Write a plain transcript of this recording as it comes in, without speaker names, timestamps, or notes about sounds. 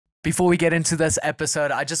Before we get into this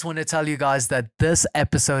episode, I just want to tell you guys that this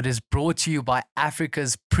episode is brought to you by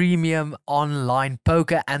Africa's premium online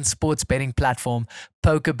poker and sports betting platform,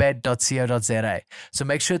 pokerbet.co.za. So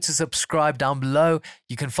make sure to subscribe down below.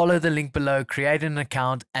 You can follow the link below, create an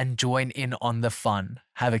account, and join in on the fun.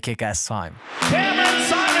 Have a kick-ass time. Cameron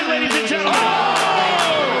Saaiman, ladies and gentlemen.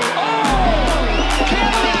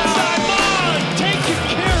 Cameron Saaiman taking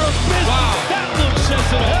care of business. Wow. That look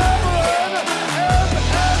says it all.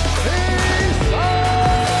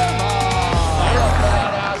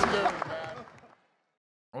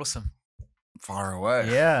 Awesome. Far away.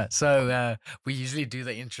 Yeah. So we usually do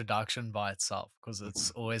the introduction by itself because it's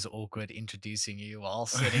always awkward introducing you while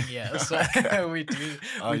sitting here. So we do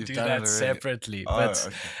that separately. But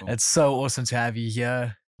okay, cool. It's so awesome to have you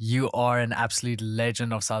here. You are an absolute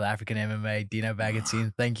legend of South African MMA, Dino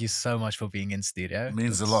Bagattin. Thank you so much for being in studio. It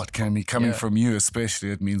means a lot, Cammy. Coming from you especially,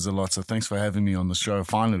 it means a lot. So thanks for having me on the show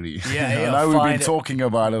finally. Yeah, I know we've been talking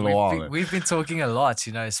about it a while. We've been talking a lot,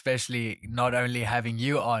 especially not only having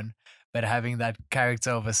you on, but having that character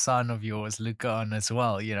of a son of yours, Luca, on as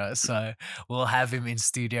well, So we'll have him in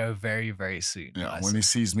studio very, very soon. Yeah, guys. when he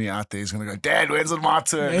sees me out there, he's gonna go, "Dad, when's it my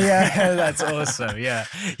turn?" Yeah, that's awesome. Yeah,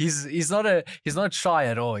 he's not shy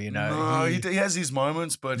at all. No, he has his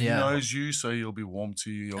moments, but he knows you, so he'll be warm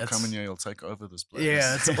to you. He'll come in here, he'll take over this place.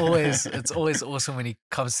 Yeah, it's always awesome when he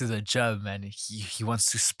comes to the gym and he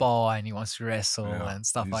wants to spar and he wants to wrestle and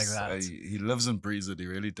stuff like that. He lives and breathes it. He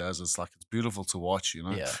really does. It's beautiful to watch,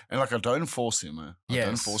 Yeah. And I don't force him. I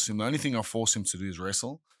don't force him. The only thing I force him to do is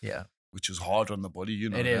wrestle. Yeah. Which is hard on the body,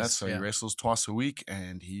 It that. is, So he wrestles twice a week,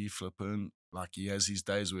 and he he has his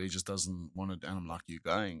days where he just doesn't want to. And I'm like, "You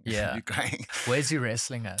going? Yeah. You going?" Where's he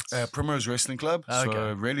wrestling at? Primrose Wrestling Club. Okay.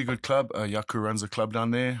 So really good club. Yaku runs a club down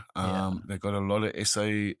there. They got a lot of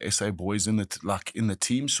SA boys in the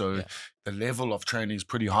team. So the level of training is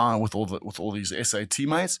pretty high with all these SA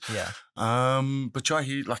teammates. Yeah. But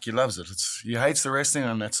he loves it. He hates the wrestling,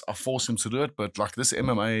 and I force him to do it. But this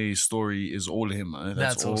MMA story is all him.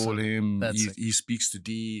 That's all awesome. him. He speaks to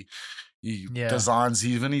D. He designs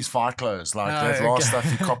even his fight clothes. That last stuff,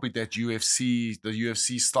 he copied that the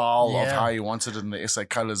UFC style of how he wanted it in the SA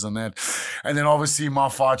colors and that. And then obviously my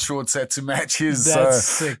fight shorts had to match his. That's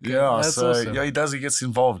sick. Yeah, that's awesome. He does. He gets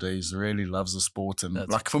involved. He really loves the sport, and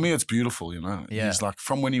for me, it's beautiful. Yeah. He's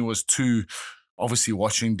from when he was 2. Obviously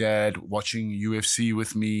watching Dad, watching UFC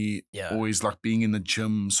with me, always being in the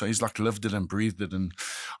gym. So he's lived it and breathed it. And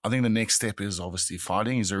I think the next step is obviously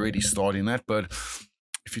fighting. He's already starting that, but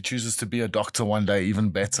if he chooses to be a doctor one day, even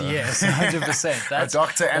better. Yes, 100%. A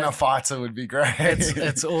doctor and a fighter would be great.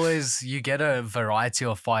 It's always, you get a variety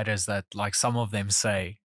of fighters that some of them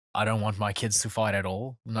say, I don't want my kids to fight at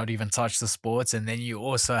all, not even touch the sports. And then you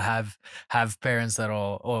also have parents that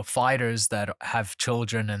are, or fighters that have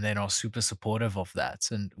children and then are super supportive of that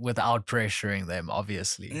and without pressuring them,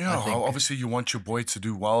 obviously. Yeah, obviously you want your boy to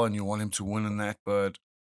do well and you want him to win in that, but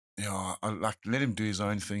let him do his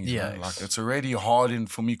own thing. It's already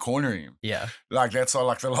hard for me cornering him. Yeah. That's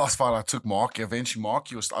all. The last fight I took Mark, eventually Mark,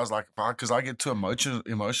 I was because I get too emotional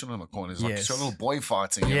in the corner. It's it's a little boy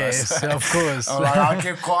fighting. Yes, of course. I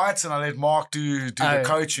kept quiet and I let Mark do the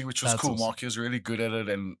coaching, which was cool. Awesome. Mark, he was really good at it,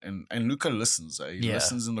 and Luca listens. He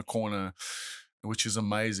listens in the corner, which is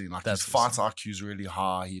amazing. His fight IQ is really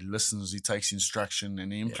high. He listens, he takes instruction,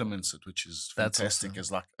 and he implements it, which is fantastic.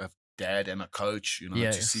 As a dad and a coach,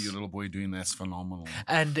 to see your little boy doing that's phenomenal.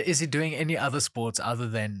 And is he doing any other sports other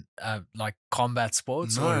than combat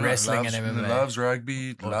sports or wrestling and MMA? He loves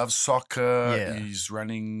rugby, loves soccer. He's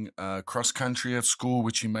running cross country at school,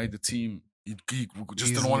 which he made the team. He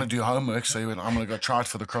just didn't want to do homework, so he went, I'm going to go try it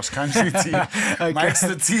for the cross-country team. Makes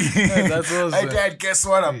the team. That's awesome. Hey, Dad, guess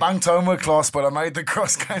what? I bunked homework class, but I made the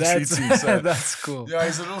cross-country team. So, that's cool. Yeah,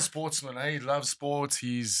 he's a little sportsman. He loves sports.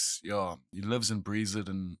 He lives and breathes it.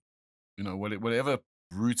 And, whatever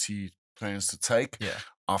route he plans to take,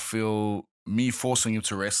 I feel me forcing him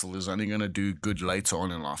to wrestle is only going to do good later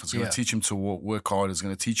on in life. It's going to teach him to work hard. It's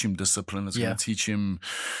going to teach him discipline. It's going to teach him...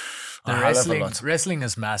 Wrestling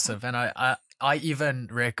is massive, and I even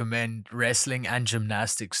recommend wrestling and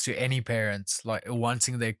gymnastics to any parents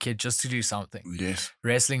wanting their kid just to do something. Yes,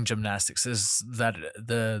 wrestling, gymnastics is that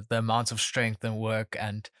the amount of strength and work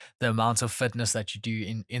and the amount of fitness that you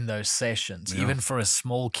do in those sessions, even for a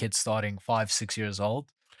small kid starting 5-6 years old.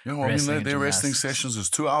 Yeah, well, their wrestling sessions is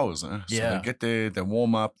 2 hours. So they get there, they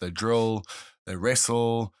warm up, they drill, they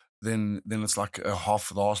wrestle. Then it's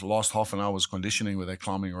the last half an hour is conditioning where they're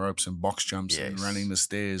climbing ropes and box jumps and running the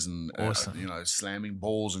stairs and slamming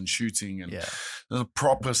balls and shooting and there's a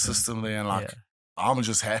proper system there. And I'm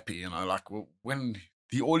just happy, when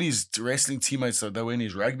all his wrestling teammates, they were in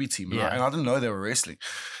his rugby team, and I didn't know they were wrestling.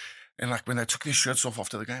 And like when they took their shirts off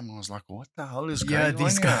after the game, I was like, "What the hell is going on?"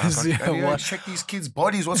 These guys. Like, check these kids'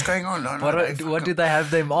 bodies. What's going on? What do they have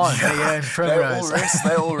them on? In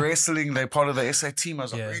they're all wrestling. They're part of the SA team. I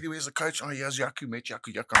was like, "Really? Where's the coach?" Oh, here's Yaku. Met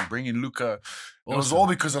Yaku. I'm bringing Luca. Awesome. It was all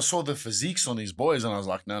because I saw the physiques on these boys, and I was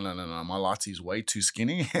like, "No. My Lati's way too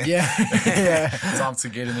skinny. Time to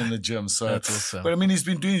get him in the gym." So that's awesome. But I mean, he's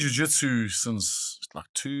been doing jiu-jitsu since like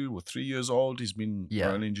 2 or 3 years old. He's been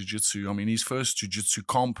rolling jiu-jitsu. I mean, his first jiu-jitsu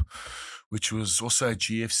comp, which was also a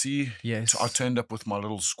GFC. Yes. I turned up with my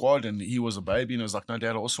little squad, and he was a baby, and I was like, "No,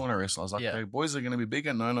 Dad, I also want to wrestle." I was like, "Hey, boys are going to be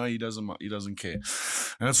bigger." No, he doesn't care.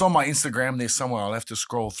 And it's on my Instagram there somewhere. I'll have to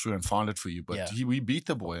scroll through and find it for you. But we beat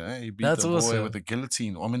the boy. He beat the boy with the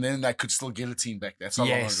guillotine. I mean, then they could still guillotine back. That's how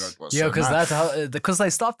long ago it was. Yeah, because they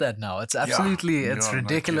stopped that now. It's absolutely it's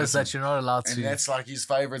ridiculous that you're not allowed to. And that's like his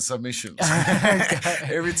favorite submission.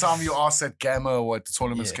 Every time you ask at Gamma or at the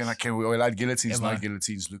tournaments, can we allowed guillotines? No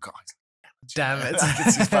guillotines, Luca. Damn it.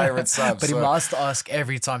 It's his favorite sub. But he must ask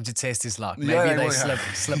every time to test his luck. Maybe they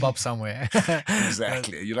slip up somewhere.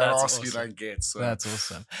 Exactly. You don't ask, awesome. You don't get. So. That's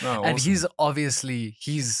awesome. No, and awesome. He's obviously,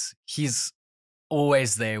 he's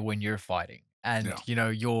always there when you're fighting. And, you know,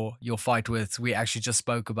 your fight with, we actually just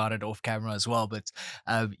spoke about it off camera as well. But,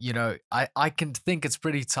 you know, I can think it's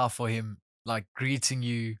pretty tough for him, like greeting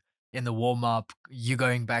you in the warm-up, you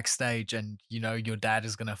going backstage, and you know your dad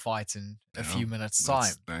is going to fight in a few minutes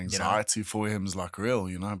time. The anxiety for him is like real,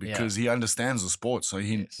 you know, because he understands the sport, so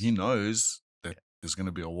he knows that there's going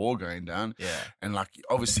to be a war going down, and like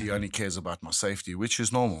obviously he only cares about my safety, which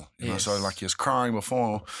is normal, you know. So like he was crying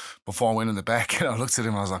before I went in the back, and I looked at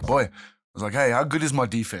him and I was like, "Boy." I was like, "Hey, how good is my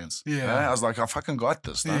defense?" I was like, "I fucking got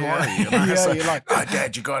this. Don't worry." You know? So, you're like, "Oh,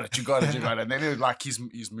 Dad, you got it. And then it was like his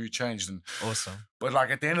mood changed. And awesome. But like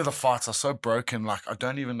at the end of the fights, I was so broken. Like I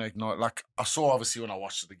don't even acknowledge. Like I saw obviously when I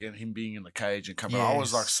watched it again, him being in the cage and coming. I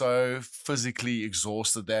was like so physically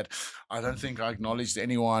exhausted that I don't think I acknowledged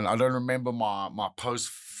anyone. I don't remember my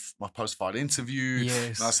post-fight interview.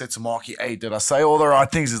 And I said to Marky, "Hey, did I say all the right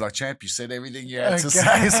things?" He's like, "Champ, you said everything you had to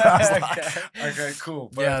say." So I was like, okay,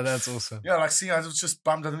 cool. But, that's awesome. Yeah, like, see, I was just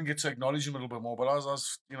bummed I didn't get to acknowledge him a little bit more, but I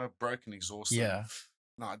was you know, broken, exhausted. Yeah.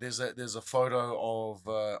 No, there's a photo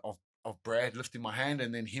of Brad lifting my hand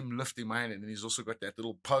and then him lifting my hand, and then he's also got that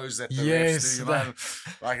little pose that the refs do, you know,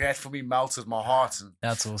 like that for me melted my heart. And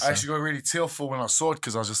that's awesome. I actually got really tearful when I saw it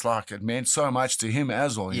because I was just like, it meant so much to him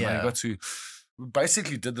as well. You know, you got to. We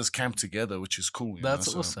basically did this camp together, which is cool.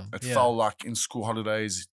 That's awesome. It felt like in school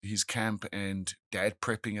holidays, his camp and dad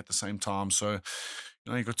prepping at the same time. So, you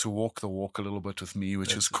know, you got to walk the walk a little bit with me,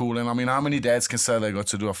 which is cool. And I mean, how many dads can say they got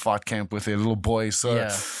to do a fight camp with their little boy? So,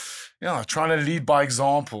 trying to lead by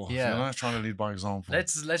example. You know, trying to lead by example.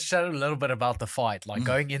 Let's chat a little bit about the fight. Like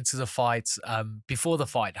going into the fight, before the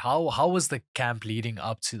fight, how was the camp leading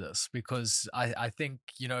up to this? Because I think,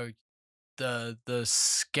 you know, the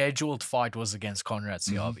scheduled fight was against Conrad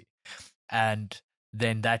Siabi, and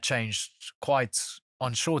then that changed quite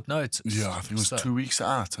on short notice. Yeah, I think it was 2 weeks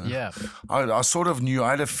out. Huh? Yeah, I sort of knew.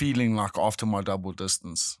 I had a feeling like after my double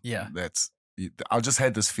distance. That I just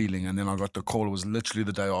had this feeling, and then I got the call. It was literally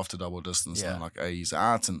the day after double distance, and I'm like, "Hey, he's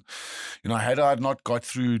out." And you know, had I not got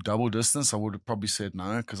through double distance, I would have probably said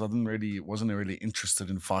no, because I wasn't really interested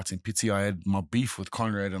in fighting Pity. I had my beef with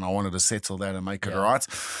Conrad, and I wanted to settle that and make it right.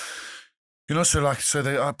 You know, so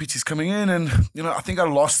the PT's coming in, and you know, I think I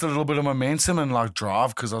lost a little bit of momentum and like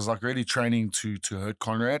drive because I was like really training to hurt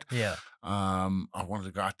Conrad. I wanted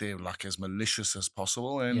to go out there like as malicious as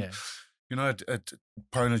possible, and you know,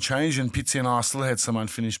 opponent changed, and Pizzi and I still had some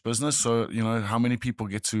unfinished business. So you know, how many people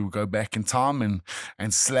get to go back in time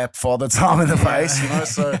and slap Father Time in the face? You know,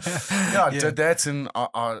 so I did that, and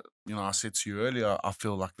I you know, I said to you earlier, I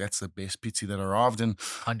feel like that's the best Pizzi that arrived, and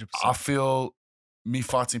 100%. I feel. Me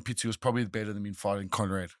fighting Pizzi was probably better than me fighting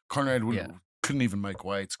Conrad. Conrad couldn't even make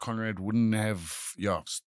weight. Conrad wouldn't have,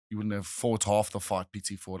 he wouldn't have fought half the fight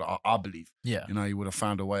Pizzi fought, I believe. You know, he would have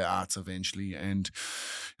found a way out eventually. And,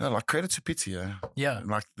 you know, like, credit to Pizzi,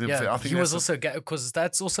 Like, I think he was also, because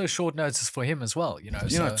that's also short notice for him as well, you know.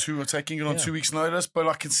 You know, taking it on 2 weeks' notice, but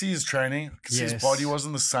I can see his training. I can see his body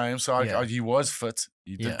wasn't the same. So he was fit.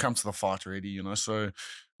 He did come to the fight already, you know, so...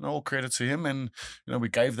 all credit to him, and you know, we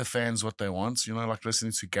gave the fans what they want. You know, like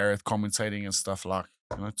listening to Gareth commentating and stuff, like,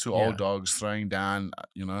 you know, two old dogs throwing down.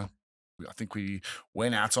 You know, I think we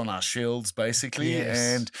went out on our shields basically,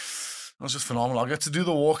 and it was just phenomenal. I got to do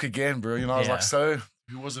the walk again, bro. You know, I was like, so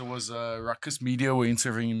who was it? Was Ruckus Media were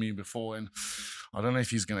interviewing me before, and I don't know if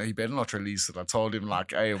he better not release it. I told him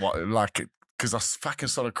like, hey, because I fucking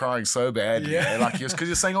started crying so bad. Yeah. Like, because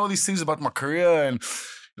you're saying all these things about my career and,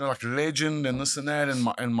 you know, like legend and this and that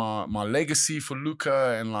and my legacy for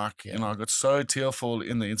Luca and like, you know, I got so tearful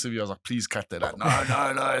in the interview. I was like, please cut that out.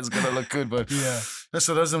 No, it's going to look good. But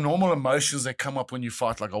so those are normal emotions that come up when you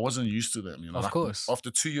fight. Like I wasn't used to them, you know. Of like, course.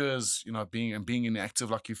 After 2 years, you know, being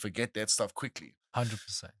inactive, like you forget that stuff quickly.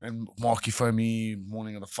 100%. And Marky phoned me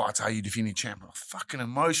morning of the fight, how you defending champ? I'm fucking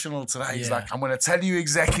emotional today. He's like, I'm going to tell you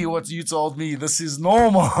exactly what you told me. This is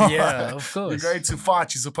normal. Yeah, of course. You're going to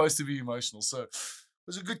fight. You're supposed to be emotional. So it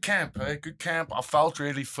was a good camp, Good camp. I felt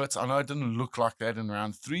really fit. I know it didn't look like that in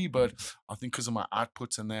round 3, but I think because of my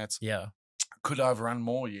output and that, could I have run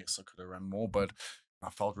more? Yes, I could have run more, but I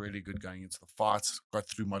felt really good going into the fight. Got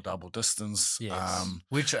through my double distance. Yes.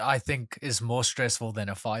 Which I think is more stressful than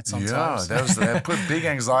a fight sometimes. Yeah, that put big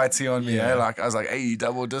anxiety on me. Like I was like, hey,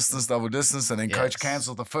 double distance. And then coach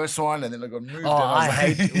canceled the first one and then I got moved. Oh, I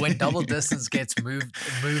hate when double distance gets moved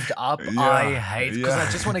up. I hate because I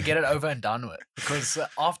just want to get it over and done with. Because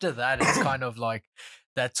after that, it's kind of like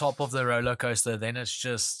that top of the roller coaster, then it's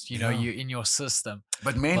just, you know, you're in your system.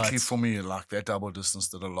 But mentally for me, like that double distance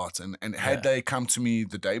did a lot. And had they come to me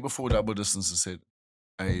the day before double distance and said,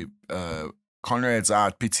 hey, Conrad's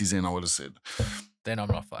out, Pitsy's in, I would have said, then I'm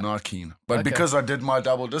not fighting. Not keen. But because I did my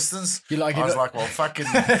double distance, I was like, well, fucking,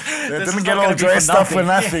 they didn't get all dressed up for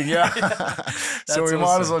nothing. So we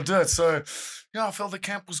might as well do it. So, yeah, I felt the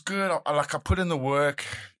camp was good. I put in the work.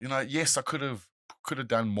 You know, yes, I could have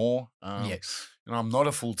done more. Yes. You know, I'm not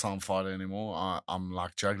a full-time fighter anymore. I'm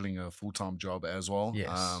like juggling a full-time job as well.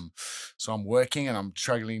 Yes. So I'm working and I'm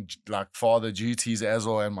juggling like father duties as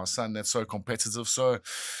well and my son that's so competitive. So it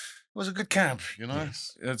was a good camp, you know.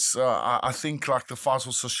 Yes. It's I think like the fight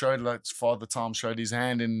also showed like Father Tom showed his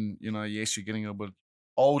hand and, you know, yes, you're getting a bit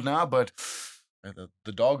old now, but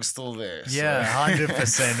the dog's still there. Yeah,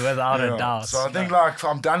 100%, without a doubt. So I think like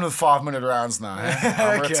I'm done with 5-minute rounds now.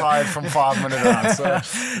 I'm retired from 5-minute rounds. So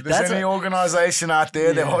if there's any organization out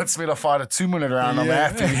there that wants me to fight a 2-minute round, I'm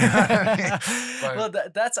happy. Well,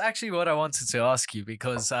 that's actually what I wanted to ask you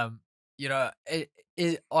because, you know,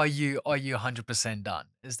 are you 100% done?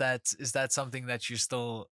 Is that something that you're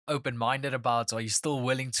still open-minded about? Are you still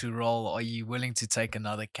willing to roll? Are you willing to take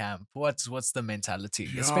another camp? What's the mentality,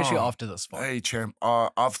 especially after this fight? Hey, champ,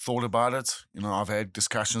 I've thought about it. You know, I've had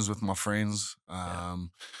discussions with my friends. You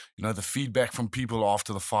know, the feedback from people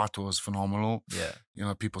after the fight was phenomenal. Yeah. You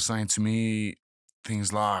know, people saying to me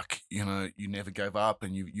things like, you know, you never gave up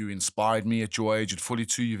and you inspired me at your age. At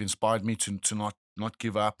 42, you've inspired me to not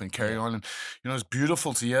give up and carry on. And, you know, it's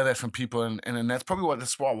beautiful to hear that from people. And that's probably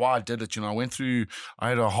why I did it. You know, I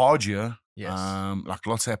had a hard year. Yes. Like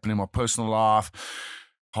lots happened in my personal life,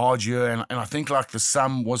 hard year. And I think like the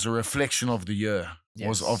sum was a reflection of the year.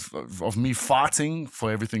 Yes. Was of me fighting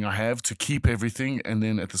for everything I have to keep everything. And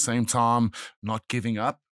then at the same time, not giving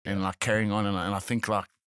up and like carrying on. And I think like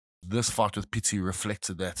this fight with Pity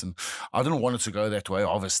reflected that. And I didn't want it to go that way,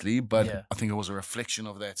 obviously, but I think it was a reflection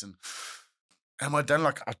of that. And am I done?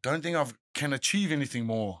 Like, I don't think I can achieve anything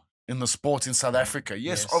more in the sport in South Africa.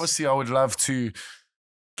 Yes, obviously I would love to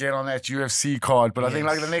get on that UFC card, but I think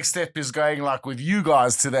like the next step is going like with you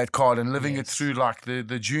guys to that card and living it through like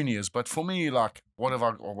the juniors. But for me, like what have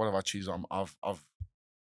I achieved? I've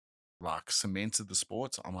like cemented the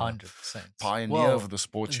sport. I'm 100% pioneer of the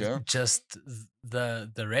sport here. Just the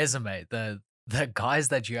resume, the guys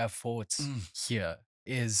that you have fought here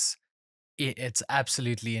is. It's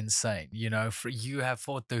absolutely insane. You know, you have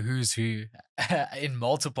fought the who's who in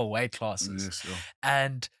multiple weight classes. Yes,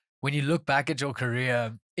 and when you look back at your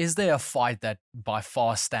career, is there a fight that by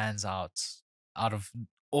far stands out of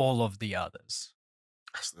all of the others?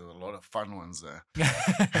 There's a lot of fun ones there.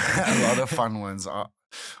 A lot of fun ones.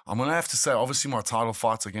 I'm going to have to say, obviously, my title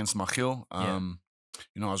fights against Michiel.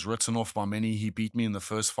 You know, I was written off by many. He beat me in the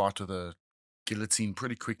first fight with a guillotine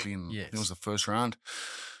pretty quickly. And I think it was the first round.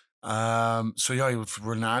 So yeah, he was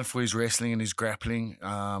renowned for his wrestling and his grappling.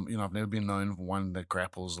 You know, I've never been known for one that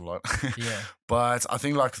grapples a lot. But I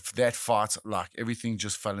think like that fight, like everything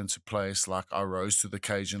just fell into place. Like I rose to the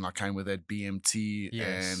occasion. I came with that BMT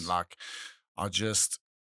and like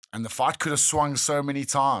and the fight could have swung so many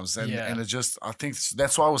times. And it just, I think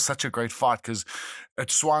that's why it was such a great fight because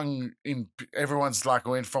it swung in, everyone's like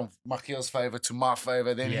went from Michiel's favor to my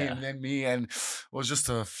favor, then him, then me. And it was just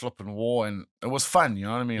a flipping war. And it was fun, you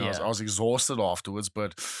know what I mean? I was exhausted afterwards,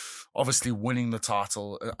 but obviously winning the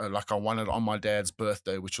title, like I won it on my dad's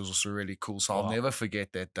birthday, which was also really cool. So I'll never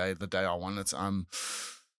forget that day, the day I won it.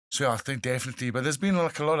 So yeah, I think definitely. But there's been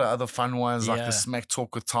like a lot of other fun ones, like the smack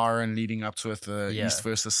talk with Tyron leading up to it, the East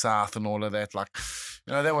versus South and all of that. Like,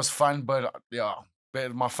 you know, that was fun. But yeah,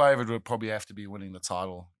 but my favorite would probably have to be winning the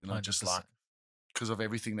title. You know, 100%. just like because of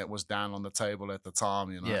everything that was down on the table at the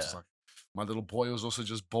time. You know, Yeah. just like my little boy was also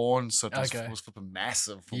just born, so it was, Okay. it was flipping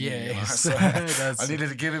massive for me. You know? Yes. So That's- I needed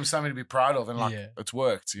to give him something to be proud of, and like Yeah. it's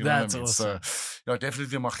worked. You know That's what I mean? awesome. So you know,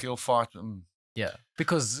 definitely my heel fight. Yeah,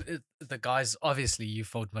 because the guys, obviously, you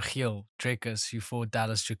fought Michiel Trekkers, you fought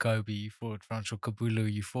Dallas Jacoby, you fought Francois Kabulu,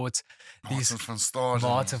 you fought Martin van Staden.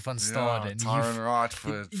 Martin van Staden. Tyron Wright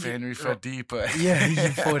for Henry Verdeeper. Yeah,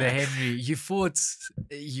 you fought a Henry. You fought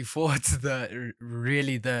the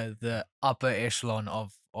upper echelon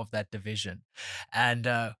of that division. And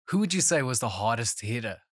who would you say was the hardest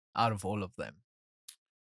hitter out of all of them?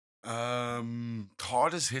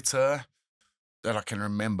 Hardest hitter that I can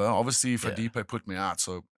remember. Obviously, Yeah. Verdeeper put me out.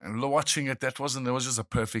 So, and watching it, it was just a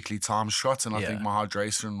perfectly timed shot, and I think Yeah. my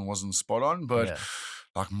hydration wasn't spot on. But Yeah.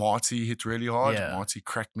 like Marty hit really hard. Yeah. Marty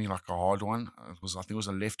cracked me like a hard one. I think it was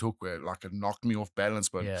a left hook where like it knocked me off balance,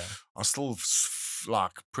 but Yeah. I still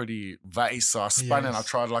like pretty vase. So I spun and I Yes.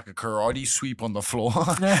 tried like a karate sweep on the floor.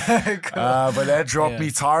 Cool. But that dropped Yeah. me.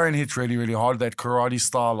 Tyron hit really, really hard. That karate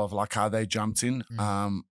style of like how they jumped in.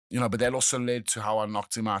 You know, but that also led to how I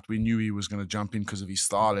knocked him out. We knew he was going to jump in because of his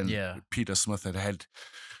style, and Yeah. Peter Smith had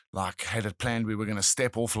it planned. We were going to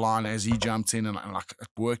step off line as he jumped in, and like it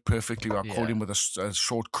worked perfectly. I caught him with a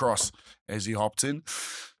short cross as he hopped in,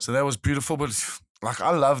 so that was beautiful. But like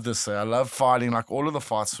I love this. I love fighting. Like all of the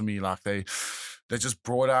fights for me, like they just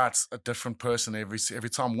brought out a different person every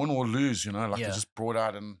time, win or lose. You know, like they just brought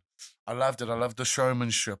out, and I loved it. I loved the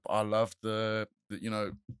showmanship. I loved the you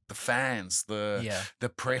know, the fans, the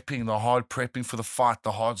prepping, the hard prepping for the fight,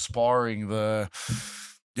 the hard sparring, it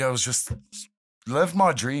was just live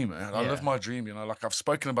my dream, man. I live my dream, you know, like I've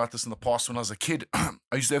spoken about this in the past. When I was a kid, I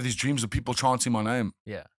used to have these dreams of people chanting my name.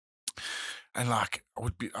 Yeah. And like I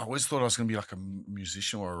always thought I was gonna be like a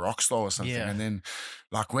musician or a rock star or something. Yeah. And then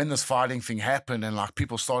like when this fighting thing happened and like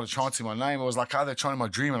people started chanting my name, it was like, they're chanting my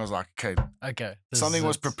dream. And I was like, okay, something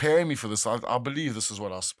was preparing me for this. I believe this is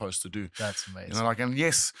what I was supposed to do. That's amazing. You know, like, and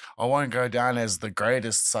yes, I won't go down as the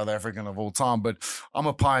greatest South African of all time, but I'm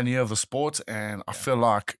a pioneer of the sport, and I feel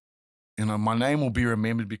like, you know, my name will be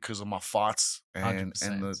remembered because of my fights and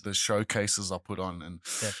 100%. the showcases I put on, and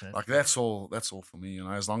Definitely. like that's all for me. You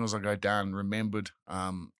know, as long as I go down remembered,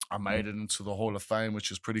 I made it into the Hall of Fame,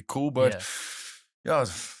 which is pretty cool. But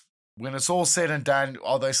when it's all said and done,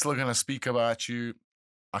 are they still going to speak about you?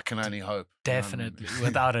 I can only hope. Definitely,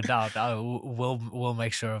 without a doubt. We'll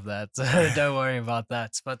make sure of that. Don't worry about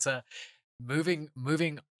that. But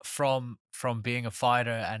moving from being a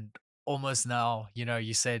fighter and almost now, you know,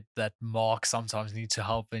 you said that Mark sometimes needs to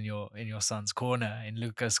help in your son's corner, in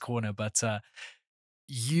Luca's corner, but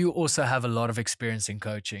you also have a lot of experience in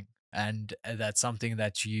coaching, and that's something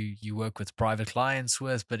that you work with private clients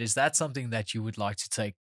with. But is that something that you would like to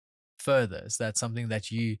take further? Is that something that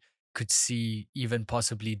you could see even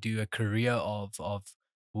possibly do a career of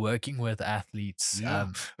working with athletes? Yeah.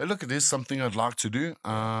 Look, it is something I'd like to do.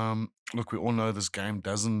 Look, we all know this game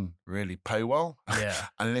doesn't really pay well. Yeah.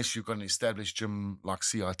 Unless you've got an established gym like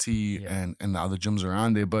CRT and the other gyms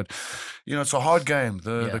around there. But, you know, it's a hard game.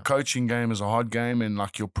 The coaching game is a hard game. And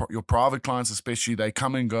like your private clients especially, they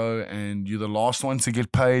come and go, and you're the last one to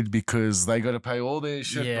get paid because they got to pay all their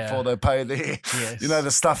shit before they pay their, you know,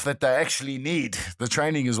 the stuff that they actually need. The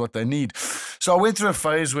training is what they need. So I went through a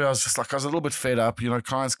phase where I was a little bit fed up. You know,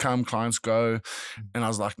 clients come, clients go. And I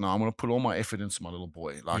was like, no, I'm going to put all my effort into my little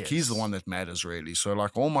boy. Like, he's the one that matters, really. So,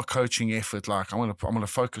 like, all my coaching effort, like, I'm going to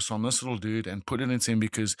focus on this little dude and put it into him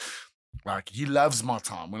because, like, he loves my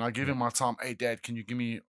time. When I give him my time, hey, Dad, can you give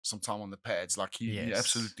me some time on the pads? Like, he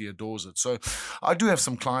absolutely adores it. So I do have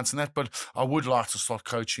some clients in that, but I would like to start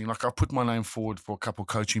coaching. Like, I put my name forward for a couple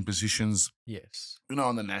coaching positions. Yes. You know,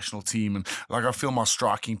 on the national team. And like, I feel my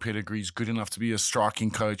striking pedigree is good enough to be a striking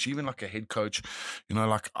coach, even like a head coach. You know,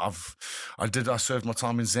 like I served my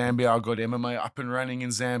time in Zambia. I got MMA up and running in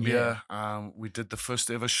Zambia. We did the first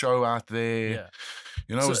ever show out there. Yeah.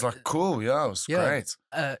 You know, it was like cool. Yeah, it was great.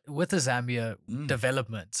 With the Zambia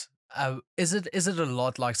development, is it a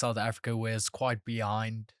lot like South Africa, where it's quite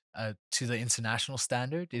behind to the international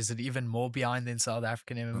standard? Is it even more behind than South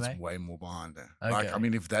African MMA? It's way more behind there. Okay. Like, I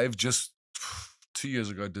mean, if they've just 2 years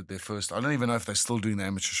ago did their first, I don't even know if they're still doing the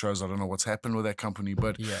amateur shows. I don't know what's happened with that company,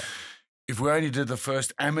 but if we only did the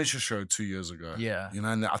first amateur show 2 years ago, you know,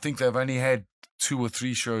 and I think they've only had 2 or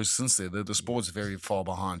 3 shows since then. The sport's very far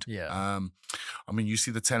behind. Yeah. I mean, you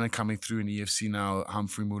see the talent coming through in EFC now.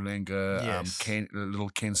 Humphrey Mulenga, Yes. little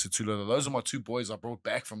Ken Situla. Those are my 2 boys I brought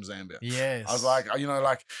back from Zambia. Yes. I was like, you know,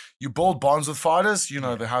 like you build bonds with fighters. You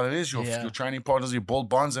know how it is. Your training partners, you build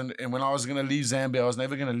bonds. And when I was going to leave Zambia, I was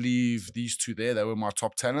never going to leave these 2 there. They were my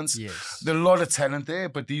top talents. Yes. There's a lot of talent there,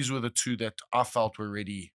 but these were the 2 that I felt were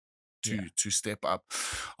ready to step up.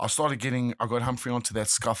 I got Humphrey onto that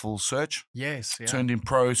Scuffle search. Yes. Yeah. Turned him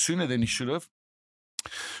pro sooner than he should have.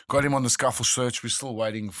 Got him on the Scuffle search. We're still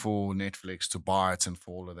waiting for Netflix to buy it and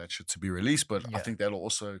for all of that shit to be released. But I think that'll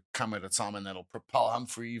also come at a time and that'll propel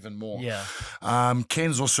Humphrey even more. Yeah.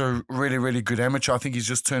 Ken's also really, really good amateur. I think he's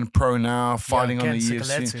just turned pro now, fighting on the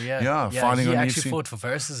EFC. Fighting on the EFC. He actually fought for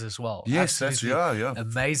Versus as well. Yes, absolutely.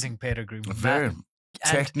 Amazing pedigree. Very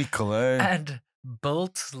technical, And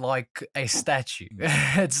built like a statue.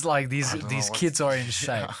 It's like these kids are in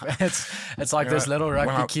shape. It's like those little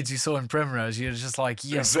rugby kids you saw in Primrose. You're just like,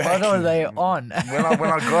 yes, what are they on? when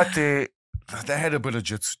I got there, they had a bit of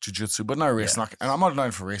jiu-jitsu, but no wrestling. And I'm not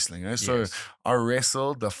known for wrestling, so I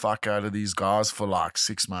wrestled the fuck out of these guys for like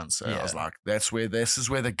 6 months. I was like, this is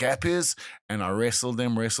where the gap is. And I wrestled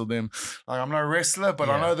them. Like, I'm no wrestler, but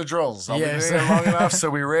I know the drills. I've been doing it long enough. So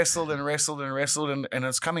we wrestled, and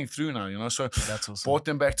it's coming through now, you know. So that's awesome. Brought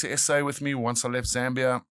them back to SA with me once I left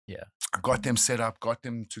Zambia. Yeah. I got them set up, got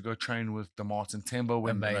them to go train with the Martin Tembo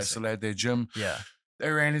when they still had their gym. Yeah. They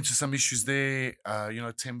ran into some issues there. You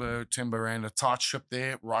know, Timber ran a tight ship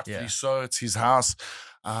there, rightfully so. It's his house.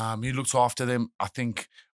 He looked after them. I think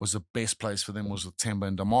was the best place for them was with Timber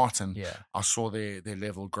and DeMartin. Yeah. I saw their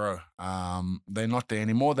level grow. They're not there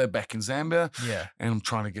anymore. They're back in Zambia. Yeah. And I'm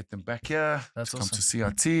trying to get them back here to come to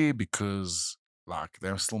CRT because like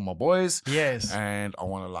they're still my boys. Yes. And I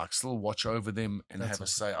want to like still watch over them and have a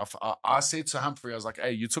say. I said to Humphrey, I was like,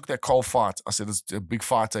 hey, you took that Cole fight. I said, it's a big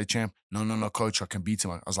fight, champ. No, coach, I can beat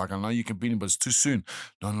him. I was like, I know you can beat him, but it's too soon.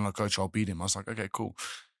 No, coach, I'll beat him. I was like, okay, cool.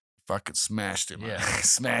 Fucking smashed him.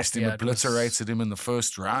 Smashed him, obliterated him in the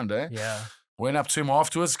first round, eh? Yeah. Went up to him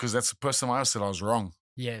afterwards because that's the person I said I was wrong.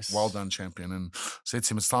 Yes. Well done, champion. And said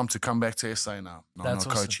to him, it's time to come back to SA now. No,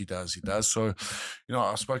 coach, he does. So, you know,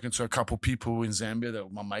 I've spoken to a couple people in Zambia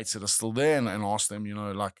that my mates that are still there and asked them, you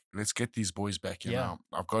know, like, let's get these boys back here now.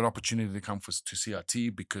 I've got opportunity to come to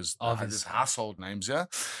CRT because they have these household names,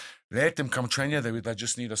 Let them come train here. They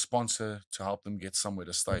just need a sponsor to help them get somewhere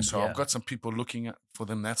to stay. So I've got some people looking for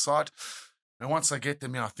them that side. And once I get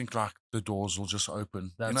them here, I think like the doors will just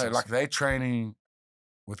open. That's awesome. Like they're training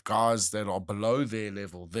with guys that are below their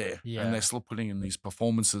level there, and they're still putting in these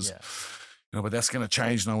performances. You know, but that's going to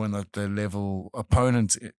change now when the level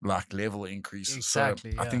opponent level increases.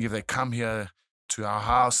 Exactly. So I think if they come here to our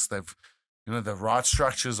house, they've, you know, the right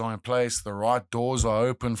structures are in place, the right doors are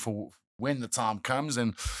open for when the time comes,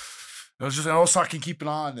 and also I can keep an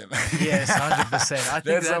eye on them. Yes, 100%. I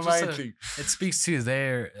think that's the main thing. It speaks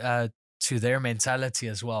to their mentality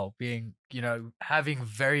as well, being, you know, having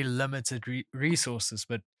very limited resources,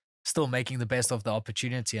 but still making the best of the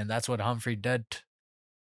opportunity. And that's what Humphrey did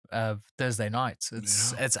Thursday night.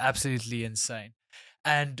 It's absolutely insane.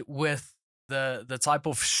 And with the type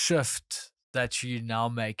of shift that you now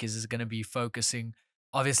make is going to be focusing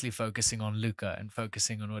on Luca and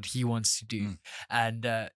focusing on what he wants to do. And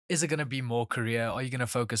is it going to be more career? Are you going to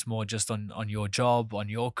focus more just on your job, on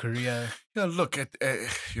your career? Yeah, look,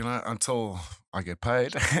 you know, until I get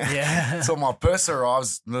paid. Yeah. Until my purse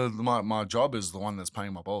arrives, my job is the one that's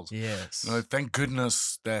paying my bills. Yes. You know, thank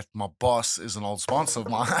goodness that my boss is an old sponsor of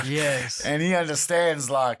mine. Yes. And he understands,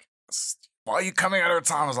 like, why are you coming out of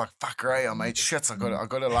town? I was like, fuck Ray, I made shit. I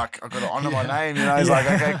gotta honor my name. You know, he's like,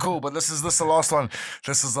 okay, cool, but this is the last one.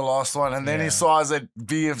 This is the last one. And then he saw us at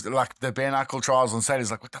the bare knuckle trials on Saturday. He's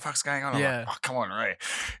like, what the fuck's going on? I'm like, oh, come on, Ray.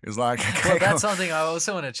 He's like, okay, well, that's something I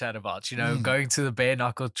also want to chat about. You know, going to the bare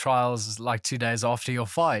knuckle trials like 2 days after your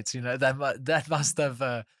fight. You know, that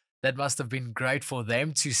must have been great for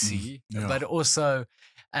them to see. But also,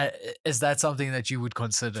 is that something that you would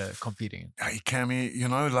consider competing in? Hey, Cammy, you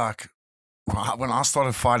know, like, when I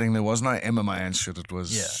started fighting, there was no MMA and shit. It was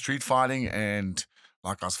street fighting, and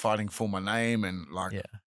like I was fighting for my name and like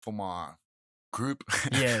for my group,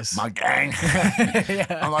 my gang.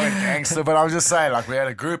 I'm not a gangster, but I was just saying, like, we had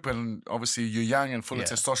a group, and obviously you're young and full of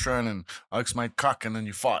testosterone, and Oaks made cuck, and then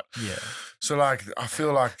you fight. So like, I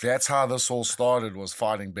feel like that's how this all started, was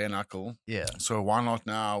fighting bare knuckle. So why not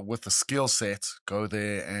now with the skill set go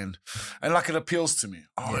there and like, it appeals to me.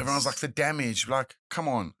 Everyone's like, the damage, like, come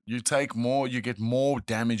on, you get more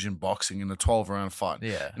damage in boxing in a 12-round fight.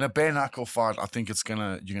 In a bare knuckle fight, I think you're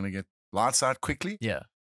gonna get lights out quickly.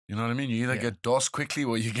 You know what I mean? You either get dosed quickly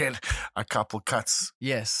or you get a couple cuts.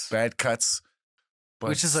 Yes. Bad cuts. But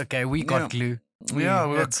which is okay. We got glue. We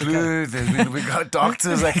got glue. Okay. We got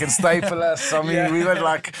doctors that can staple us. I mean, we got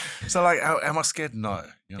like, so like, am I scared? No.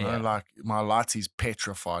 You know, like my Lati's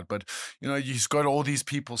petrified. But, you know, you've got all these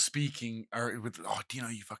people speaking with, oh, Dino,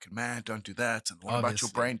 you fucking mad. Don't do that. And what about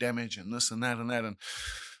your brain damage and this and that and that. And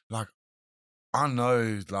like, I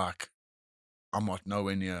know, like, I'm not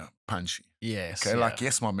nowhere near punchy. Yes. Okay. Like,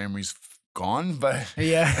 yes, my memory's gone, but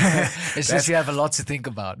it's just you have a lot to think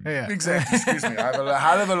about. Exactly. Excuse me. I have a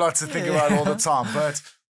hell of a lot to think about all the time. But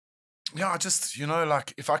I just, you know,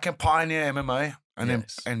 like if I can pioneer MMA and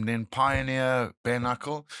then pioneer bare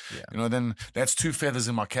knuckle, you know, then that's 2 feathers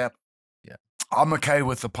in my cap. Yeah. I'm okay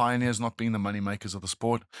with the pioneers not being the money makers of the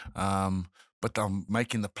sport. But I'm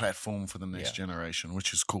making the platform for the next generation,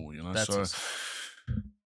 which is cool, you know. That's so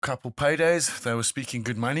couple paydays, they were speaking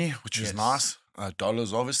good money, which is nice.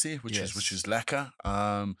 Dollars, obviously, which is lacquer.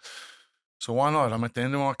 So why not? I'm at the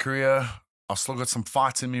end of my career. I've still got some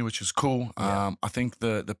fights in me, which is cool. I think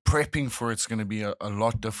the prepping for it's going to be a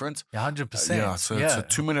lot different. 100%. So it's a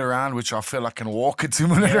 2-minute round, which I feel I can walk a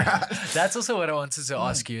 2-minute round. That's also what I wanted to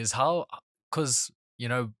ask you is how, because, you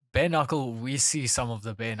know, bare knuckle, we see some of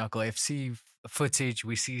the bare knuckle FC footage.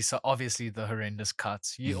 We see obviously the horrendous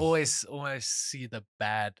cuts. You always see the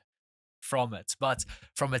bad from it. But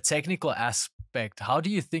from a technical aspect, how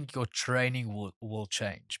do you think your training will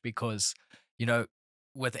change? Because, you know,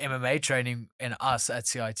 with MMA training and us at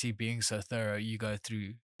CIT being so thorough, you go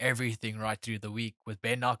through everything right through the week. With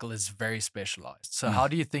bare knuckle, is very specialized. So how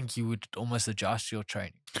do you think you would almost adjust your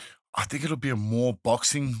training? I think it'll be a more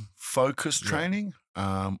boxing focused training.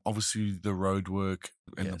 Obviously the road work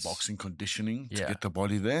and the boxing conditioning to get the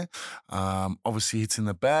body there. Obviously it's in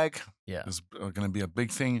the bag. Is going to be a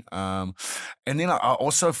big thing. And then I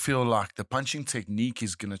also feel like the punching technique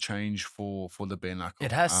is going to change for the bare knuckle.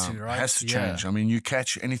 It has to, right? It has to change. I mean, you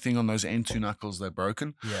catch anything on those end 2 knuckles, they're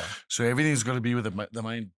broken. So everything's got to be with the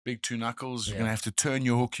main big 2 knuckles. You're going to have to turn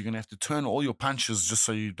your hook. You're going to have to turn all your punches just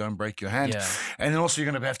so you don't break your hand. And then also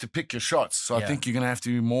you're going to have to pick your shots. So I think you're going to have to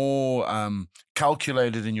be more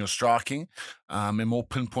calculated in your striking and more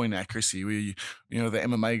pinpoint accuracy. Where you know, the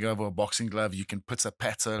MMA glove or a boxing glove, you can put a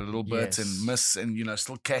patter a little bit and miss and, you know,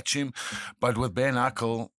 still catch him. But with bare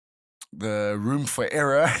knuckle, the room for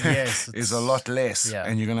error is a lot less,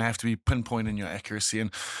 and you're going to have to be pinpointing your accuracy.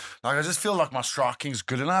 And like, I just feel like my striking is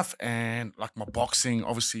good enough, and like my boxing,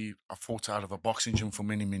 obviously I fought out of a boxing gym for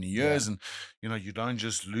many, many years, and, you know, you don't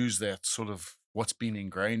just lose that sort of what's been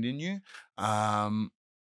ingrained in you.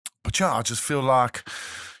 But I just feel like,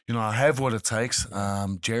 you know, I have what it takes.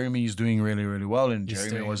 Jeremy is doing really, really well, and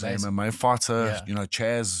Jeremy was an MMA fighter. You know,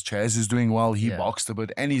 Chaz is doing well. He boxed a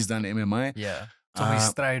bit, and he's done MMA. Tommy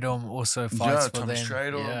Strydom also fights for Tommy them.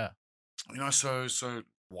 Strydom. You know, so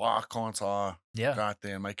why can't I go out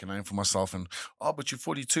there and make a name for myself? And but you're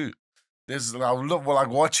 42. I look like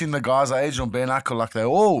watching the guys I age on bare knuckle, like they're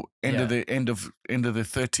all end of their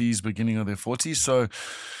 30s, beginning of their 40s. So,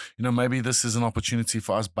 you know, maybe this is an opportunity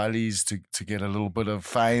for us bullies to get a little bit of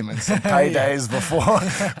fame and some paydays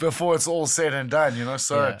before it's all said and done. You know,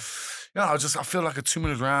 so. I feel like a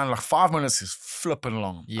 2-minute round, like 5 minutes is flipping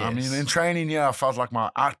along. I mean, in training, I felt like my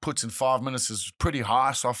output in 5 minutes is pretty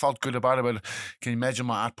high, so I felt good about it. But can you imagine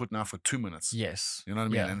my output now for 2 minutes? You know what I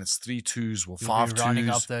mean? And it's 3 2s or 5 2s. Running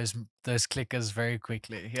up those clickers very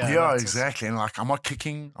quickly. Exactly. And like, I'm not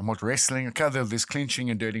kicking, I'm not wrestling. Okay, there's clinching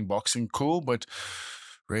and dirty boxing, cool, but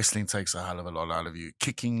wrestling takes a hell of a lot out of you.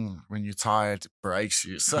 Kicking when you're tired breaks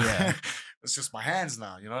you. So it's just my hands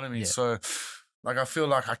now. You know what I mean? So. Like, I feel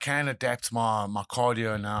like I can adapt my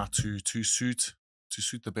cardio now to suit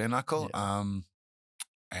the bare knuckle.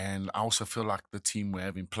 And I also feel like the team we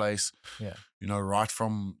have in place, you know, right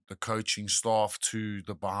from the coaching staff to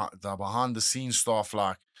the behind the scenes staff,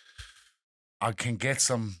 like, I can get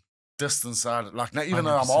some distance out of, like, now, even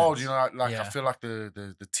though I'm old, you know, like I feel like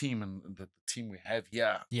the team and the team we have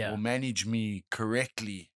will manage me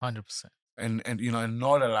correctly. 100%. And you know,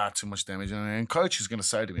 not allow too much damage. And coach is going to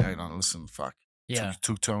say to me, hey, no, listen, fuck. You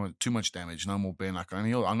took too much damage. No more bare knuckle.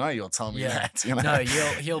 And I know you'll tell me that. You know? No,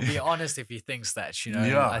 he'll be honest if he thinks that. You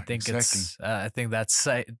know, I think I think that's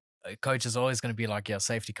coach is always going to be like,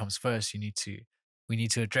 safety comes first. We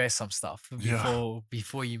need to address some stuff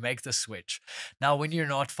before you make the switch. Now, when you're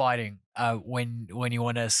not fighting, when you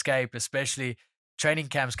want to escape, especially training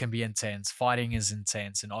camps can be intense, fighting is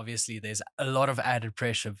intense, and obviously there's a lot of added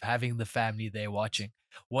pressure of having the family there watching.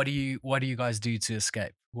 What do you guys do to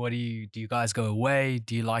escape? Do you guys go away?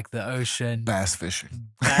 Do you like the ocean? Bass fishing.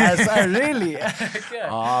 Bass, oh really? Okay.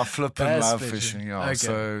 I flipping Bass love fishing. fishing. Yeah.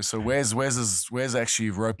 Okay. So Wes actually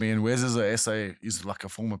wrote me in. Wes is a SA. He's like a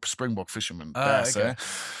former Springbok fisherman. Bass, okay. eh?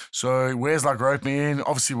 So Wes like wrote me in.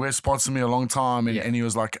 Obviously Wes sponsored me a long time, and he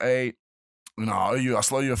was like, hey, you know, I'll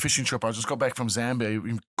slow you a fishing trip. I just got back from Zambia.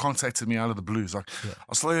 He contacted me out of the blue. He's like,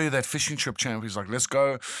 I'll slow you that fishing trip, champ. He's like, let's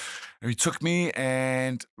go. And he took me,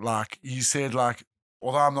 and like he said, like,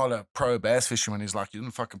 although I'm not a pro bass fisherman, he's like, you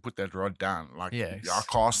didn't fucking put that rod down. Like, I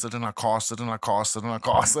casted and I casted and I casted and I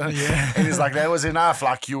casted. Yeah. And he's like, that was enough.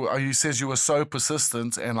 Like, he says you were so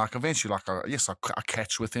persistent, and like eventually, like, I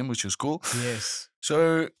catch with him, which is cool. Yes.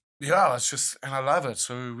 So yeah, it's just, and I love it.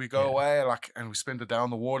 So we go away, like, and we spend the day on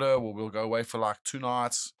the water. We'll go away for like 2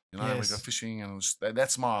 nights. You know, we go fishing, and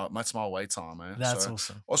that's my away time, man. That's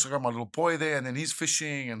awesome. Also got my little boy there, and then he's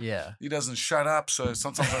fishing, and he doesn't shut up. So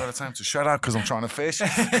sometimes I got time to shut up because I'm trying to fish.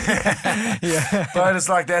 But it's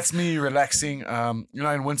like, that's me relaxing. You know,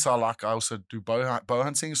 in winter I also do bow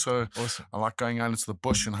hunting. So I like going out into the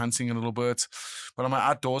bush and hunting a little bit. But I'm an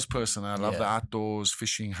outdoors person. I love the outdoors,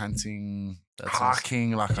 fishing, hunting. That's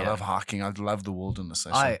hiking, awesome. I love hiking. I love the wilderness.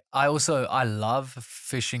 I love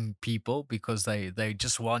fishing people because they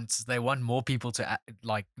want more people to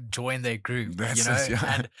like join their group. That's you know.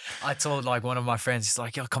 And I told like one of my friends, he's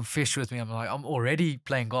like, "Yo, come fish with me." I'm like, I'm already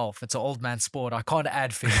playing golf. It's an old man sport. I can't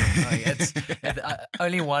add fishing. Like, it's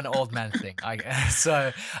only one old man thing.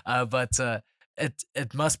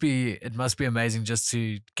 It must be amazing just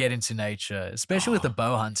to get into nature, especially with the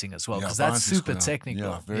bow hunting as well, because that's super technical.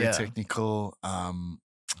 Yeah, very technical.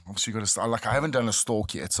 Obviously, you got to. Like, I haven't done a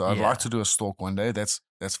stalk yet, so I'd like to do a stalk one day. That's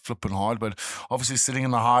flipping hard, but obviously sitting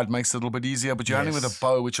in the hide makes it a little bit easier. But you're hunting with a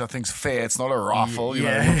bow, which I think is fair. It's not a rifle, you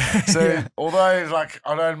know. So although like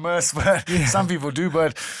I don't miss, but some people do.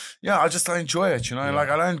 But yeah, I enjoy it, you know. Like,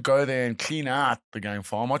 I don't go there and clean out the game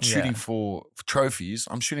farm. I'm not shooting for trophies.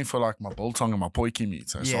 I'm shooting for like my biltong and my potjie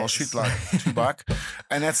meat. So I'll shoot like $2,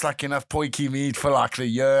 and that's like enough potjie meat for like the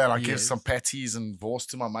year. Like give some patties and wors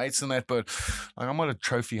to my mates and that. But like, I'm not a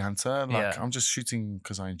trophy hunter. Like I'm just shooting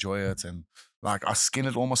because I enjoy it, and like I skin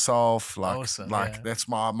it all myself. Like, awesome, that's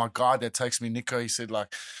my guy that takes me, Nico. He said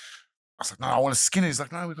like, I was like, no, I want to skin it. He's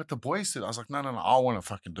like, no, we got the boys to do it. I was like, no, I want to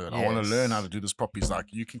fucking do it. I want to learn how to do this properly. He's like,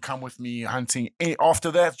 you can come with me hunting.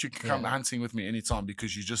 After that, you can come hunting with me anytime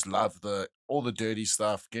because you just love all the dirty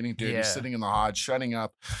stuff, getting dirty, sitting in the hide, shutting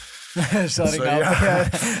up. That's a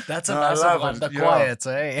massive one. The quiet,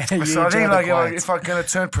 eh? So I think like if I'm going to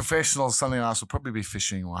turn professional, something else would probably be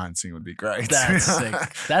fishing or hunting would be great. That's sick.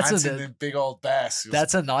 That's hunting the big old bass.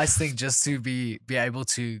 That's a nice thing just to be able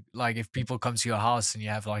to, like, if people come to your house and you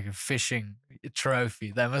have like a fishing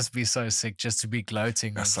trophy, that must be so sick just to be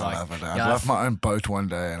gloating. Yes, I love it. I'd love my own boat one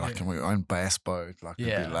day, like my own bass boat. Like,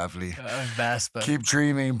 it'd be lovely. Own bass boat. Keep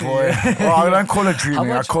dreaming, boy. Well, I don't call it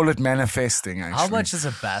dreaming. I call it manifesting, actually. How much is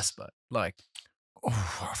a bass boat? Like,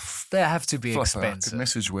 they have to be expensive. I could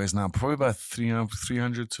message Wes now. Probably about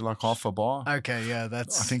 300 to like half a bar. Okay, yeah,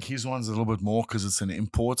 that's. I think his one's a little bit more because it's an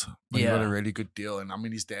import. But he got a really good deal, and I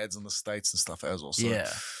mean, his dad's in the States and stuff as well. So.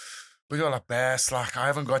 Yeah. We got like bass. Like, I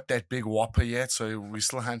haven't got that big whopper yet, so we're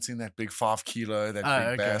still hunting that big 5 kilo, that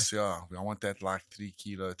big bass. Yeah, I want that like 3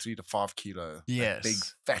 to 5 kilo. Yes, big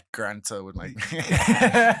fat grunter with my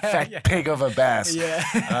fat pig of a bass. Yeah,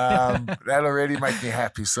 that'll really make me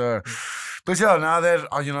happy. So, but yeah, now that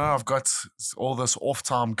I've got all this off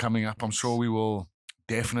time coming up, I'm sure we will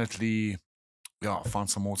definitely find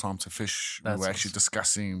some more time to fish. We're actually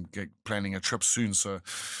discussing planning a trip soon. So,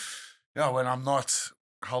 yeah, when I'm not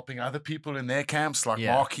helping other people in their camps like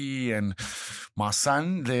Marky and my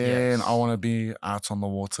son, then I want to be out on the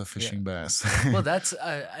water fishing bass. Well, that's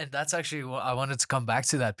actually what I wanted to come back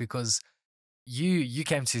to, that because you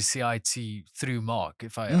came to CIT through Mark,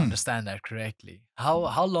 if I understand that correctly.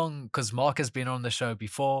 How long? Because Mark has been on the show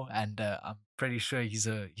before, and I'm pretty sure he's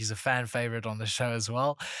a fan favorite on the show as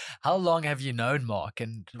well. How long have you known Mark,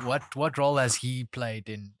 and what role has he played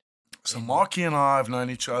in? So Marky and I have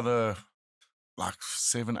known each other like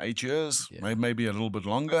 7-8 years, maybe a little bit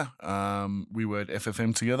longer. We were at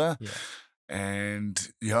FFM together, and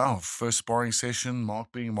first sparring session,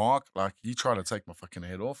 Mark being Mark, like, he tried to take my fucking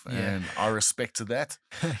head off, and I respected that.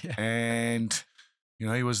 And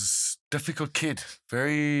he was a difficult kid,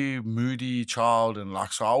 very moody child, and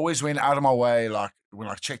like, so I always went out of my way, like when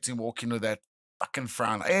I checked him walk into that fucking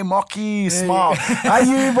frown. Hey, Mocky, smile. How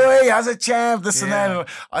you, boy? How's a champ? This and that. And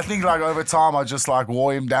I think like over time, I just like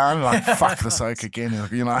wore him down. Like, fuck this oak again,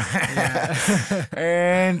 you know.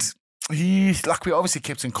 And he, like, we obviously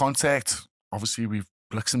kept in contact. Obviously, we've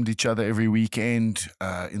blixemed each other every weekend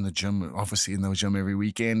in the gym, obviously in the gym every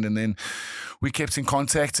weekend. And then we kept in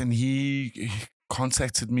contact, and he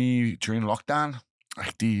contacted me during lockdown.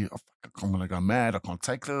 Like, D, I'm going to go mad. I can't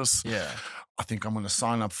take this. Yeah. I think I'm going to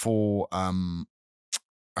sign up for I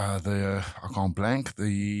can't blank,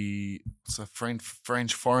 it's a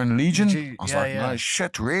French Foreign Legion. I was like, no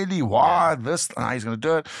shit, really? Why? This? No, he's going to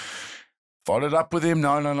do it. Followed up with him.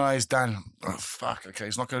 No, he's done. Oh, fuck, okay,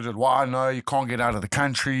 he's not going to do it. Why? No, you can't get out of the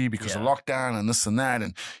country because of lockdown and this and that.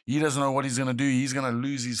 And he doesn't know what he's going to do. He's going to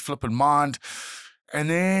lose his flipping mind. And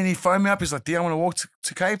then he phoned me up. He's like, D, I want to walk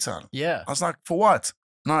to Cape Town. Yeah. I was like, for what?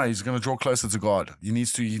 No, he's going to draw closer to God. He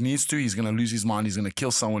needs to. He's going to lose his mind. He's going to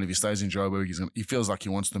kill someone if he stays in Joburg. He feels like he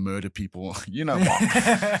wants to murder people. You know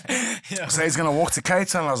what? So he's going to walk to Cape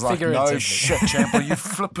Town. I was like, no shit, champ. Are you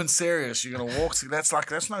flipping serious? You're going to walk to,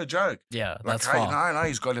 that's no joke. Yeah, like, that's hey, fine. No,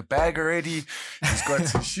 he's got a bag already. He's got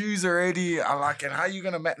his shoes already. I like, and how you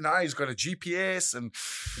going to, no, he's got a GPS. And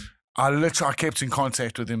I kept in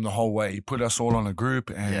contact with him the whole way. He put us all on a group,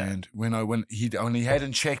 and when he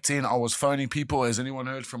hadn't checked in, I was phoning people. Has anyone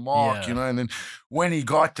heard from Mark? You know, and then when he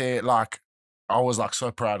got there, like, I was like so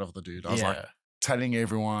proud of the dude. I was like telling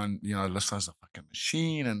everyone, you know, listen, it's a fucking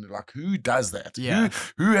machine, and like, who does that? Yeah.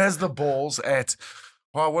 Who has the balls at?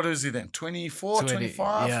 Well, what is he then? 24,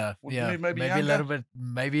 25? Yeah,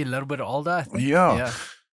 maybe a little bit older. Yeah.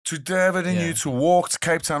 To have it in you to walk to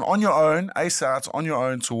Cape Town on your own, ASAT, on your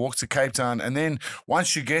own, to walk to Cape Town. And then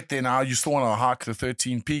once you get there now, you still want to hike the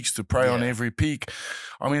 13 peaks to pray on every peak.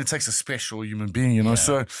 I mean, it takes a special human being, you know.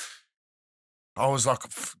 So I was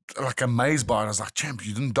like amazed by it. I was like, champ,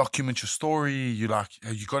 you didn't document your story. You got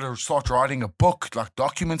to start writing a book, like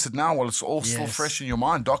document it now while it's all still fresh in your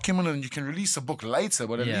mind. Document it and you can release a book later,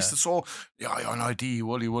 but at least it's all, no, D, he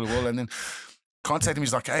will. And then contacted me,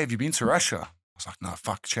 he's like, hey, have you been to Russia? I was like, no,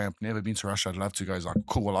 fuck, champ, never been to Russia. I'd love to go. He's like,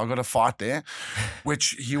 cool, well, I got a fight there,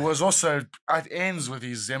 which he was also, it ends with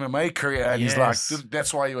his MMA career. And he's like,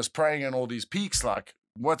 that's why he was praying in all these peaks. Like,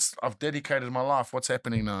 I've dedicated my life. What's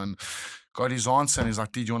happening now? And got his answer. And he's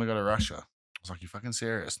like, do you want to go to Russia? I was like, you fucking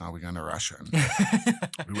serious? No, we're going to Russia. And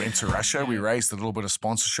we went to Russia. We raised a little bit of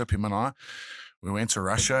sponsorship, him and I. We went to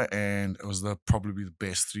Russia, and it was probably the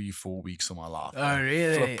best 3-4 weeks of my life. Oh,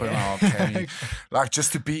 really? Flipping out, Kenny. Like,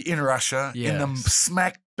 just to be in Russia, in the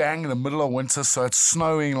smack bang in the middle of winter, so it's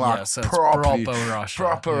snowing like so proper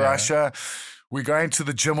Russia. Russia. We're going to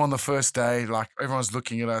the gym on the first day. Like, everyone's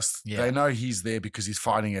looking at us. They know he's there because he's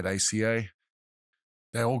fighting at ACA.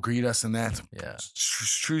 They all greet us and that. Yeah.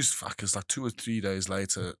 True fuckers, like 2 or 3 days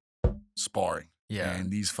later, sparring. Yeah.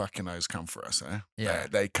 And these fucking O's come for us, eh? Yeah.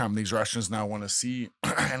 They come, these Russians now want to see,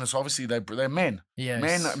 and it's obviously they're men.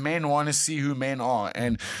 Yes. Men want to see who men are.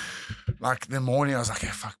 And like the morning, I was like, hey,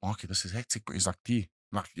 fuck, Marky, this is hectic. But he's like, D.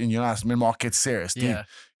 Like, and you know, when Mark gets serious, D. He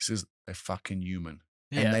says, they're fucking human.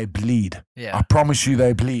 And they bleed. Yeah. I promise you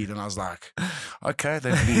they bleed. And I was like, okay,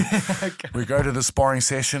 they bleed. We go to the sparring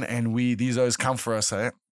session, and these O's come for us,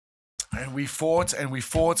 eh? And we fought and we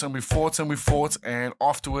fought and we fought and we fought. And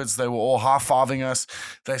afterwards, they were all high-fiving us.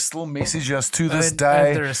 They still message us to this day.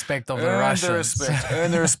 Earn the respect of the Russians.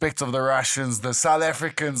 Earn the respect of the Russians. The South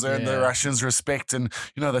Africans earn the Russians' respect. And,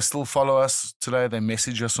 you know, they still follow us today. They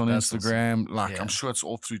message us on Instagram. Awesome. Like, I'm sure it's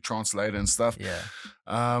all through Translator and stuff.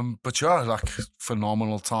 But like,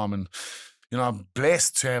 phenomenal time. And, you know, I'm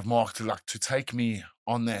blessed to have Mark to take me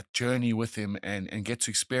on that journey with him and get to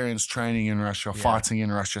experience training in Russia, fighting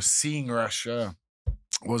in Russia, seeing Russia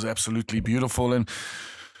was absolutely beautiful. And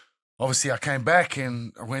obviously I came back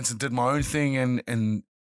and I went and did my own thing, and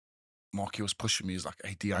Marky was pushing me. He's like,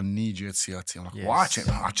 hey, D, I need you at CRT. I'm like, why?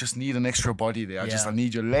 I just need an extra body there. I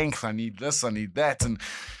need your length. I need this. I need that. And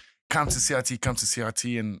come to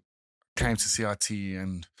CRT, and came to CRT,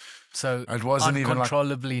 and so it wasn't even like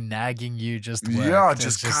uncontrollably nagging you. Just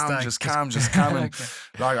just come. And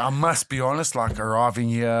like, I must be honest, like, arriving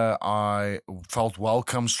here, I felt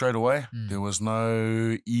welcome straight away. There was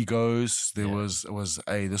no egos. It was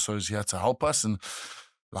hey, this was here to help us, and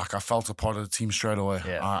like, I felt a part of the team straight away.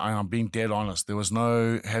 I'm being dead honest. There was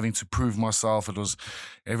no having to prove myself. It was,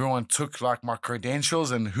 everyone took like my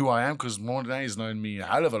credentials and who I am, because Mornay's known me a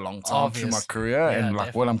hell of a long time through my career and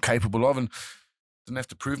like what I'm capable of, and didn't have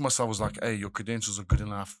to prove myself. I was like, hey, your credentials are good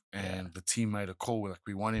enough. And the team made a call. We're like,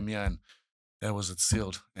 we want him here, and that was it,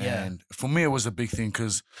 sealed. And for me, it was a big thing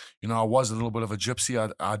because, you know, I was a little bit of a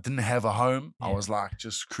gypsy. I didn't have a home. I was like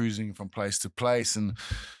just cruising from place to place, and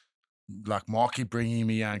like Marky bringing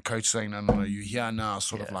me and coach saying, no, you're here now,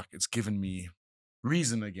 sort of like it's given me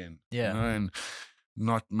reason again. Yeah. You know, and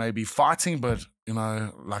not maybe fighting, but, you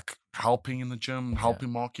know, like helping in the gym, helping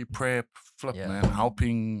Marky prep, man,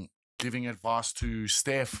 helping, giving advice to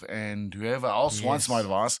Steph and whoever else wants my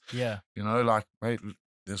advice. Yeah. You know, like, mate,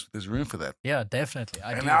 there's room for that. Yeah, definitely.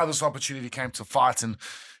 Now this opportunity came to fight, and,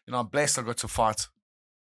 you know, I'm blessed I got to fight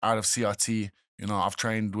out of CIT. You know, I've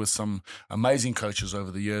trained with some amazing coaches over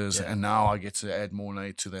the years, and now I get to add more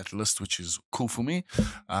to that list, which is cool for me.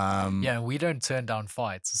 We don't turn down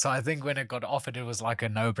fights. So I think when it got offered, it was like a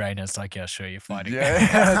no-brainer. It's like, yeah, sure, you're fighting.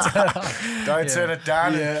 Don't turn it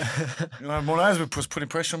down. Yeah. And, you know, Mornay's was putting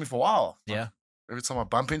pressure on me for a while. Yeah. Every time I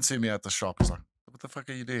bump into me at the shop, he's like, what the fuck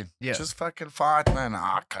are you doing? Yeah. Just fucking fight, man.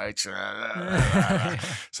 Coach.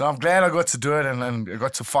 So I'm glad I got to do it, and I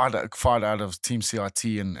got to fight out of Team CIT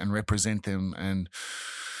and represent them. And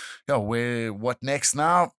what next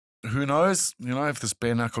now? Who knows? You know, if this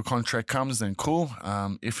bare knuckle contract comes, then cool.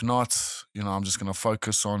 If not, you know, I'm just gonna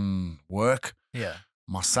focus on work. Yeah.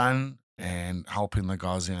 My son. And helping the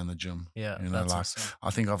guys here in the gym. Yeah, you know, that's like awesome.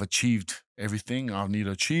 I think I've achieved everything I need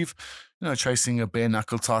to achieve. You know, chasing a bare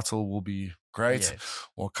knuckle title will be great,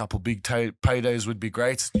 or a couple big paydays would be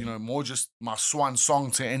great. You know, more just my swan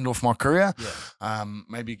song to end off my career. Yeah.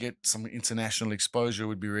 Maybe get some international exposure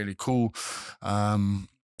would be really cool.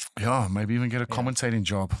 Maybe even get a commentating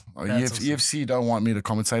job. EFC don't want me to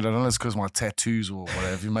commentate. I don't know, it's because my tattoos or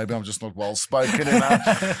whatever. Maybe I'm just not well spoken enough.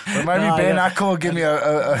 But maybe bare knuckle will give me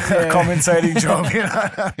a commentating job. You know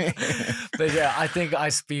what I mean? But yeah, I think I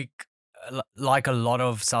speak like a lot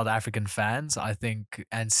of South African fans. I think,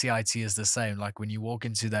 and CIT is the same. Like when you walk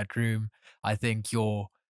into that room, I think your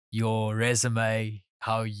resume,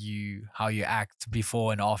 how you act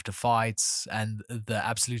before and after fights, and the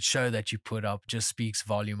absolute show that you put up just speaks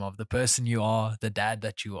volume of the person you are, the dad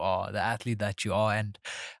that you are, the athlete that you are. And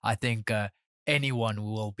I think anyone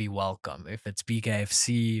will be welcome. If it's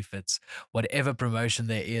BKFC, if it's whatever promotion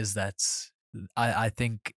there is, I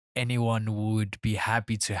think anyone would be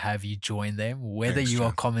happy to have you join them, whether you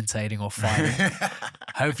are commentating or fighting.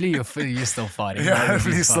 Hopefully you're still fighting. Yeah,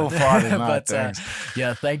 hopefully you're still fighting. But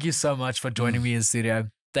thank you so much for joining me in studio.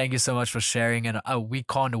 Thank you so much for sharing, and we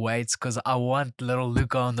can't wait because I want little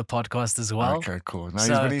Luca on the podcast as well. Okay, cool.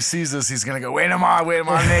 Now when he sees this, he's gonna go, "Where am I? Where am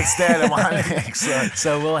I next? Dad, am I next?"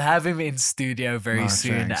 So we'll have him in studio very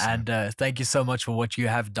soon. Thanks, and thank you so much for what you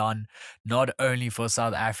have done, not only for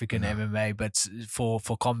South African MMA, but for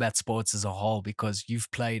combat sports as a whole, because you've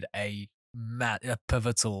played a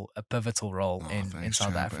pivotal role in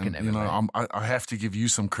South African MMA. You know, I have to give you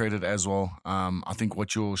some credit as well. I think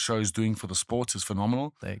what your show is doing for the sport is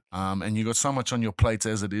phenomenal. And you got so much on your plate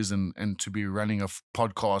as it is, and to be running a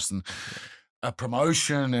podcast and a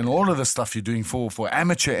promotion and all of the stuff you're doing for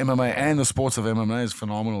amateur MMA and the sports of MMA is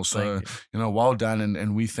phenomenal. So, you know, well done,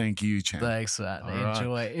 and we thank you, champ. Thanks, man.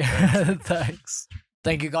 Enjoy. Thanks.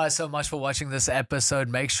 Thank you guys so much for watching this episode.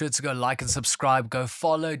 Make sure to go like and subscribe. Go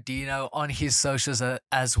follow Dino on his socials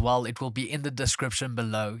as well. It will be in the description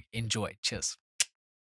below. Enjoy. Cheers.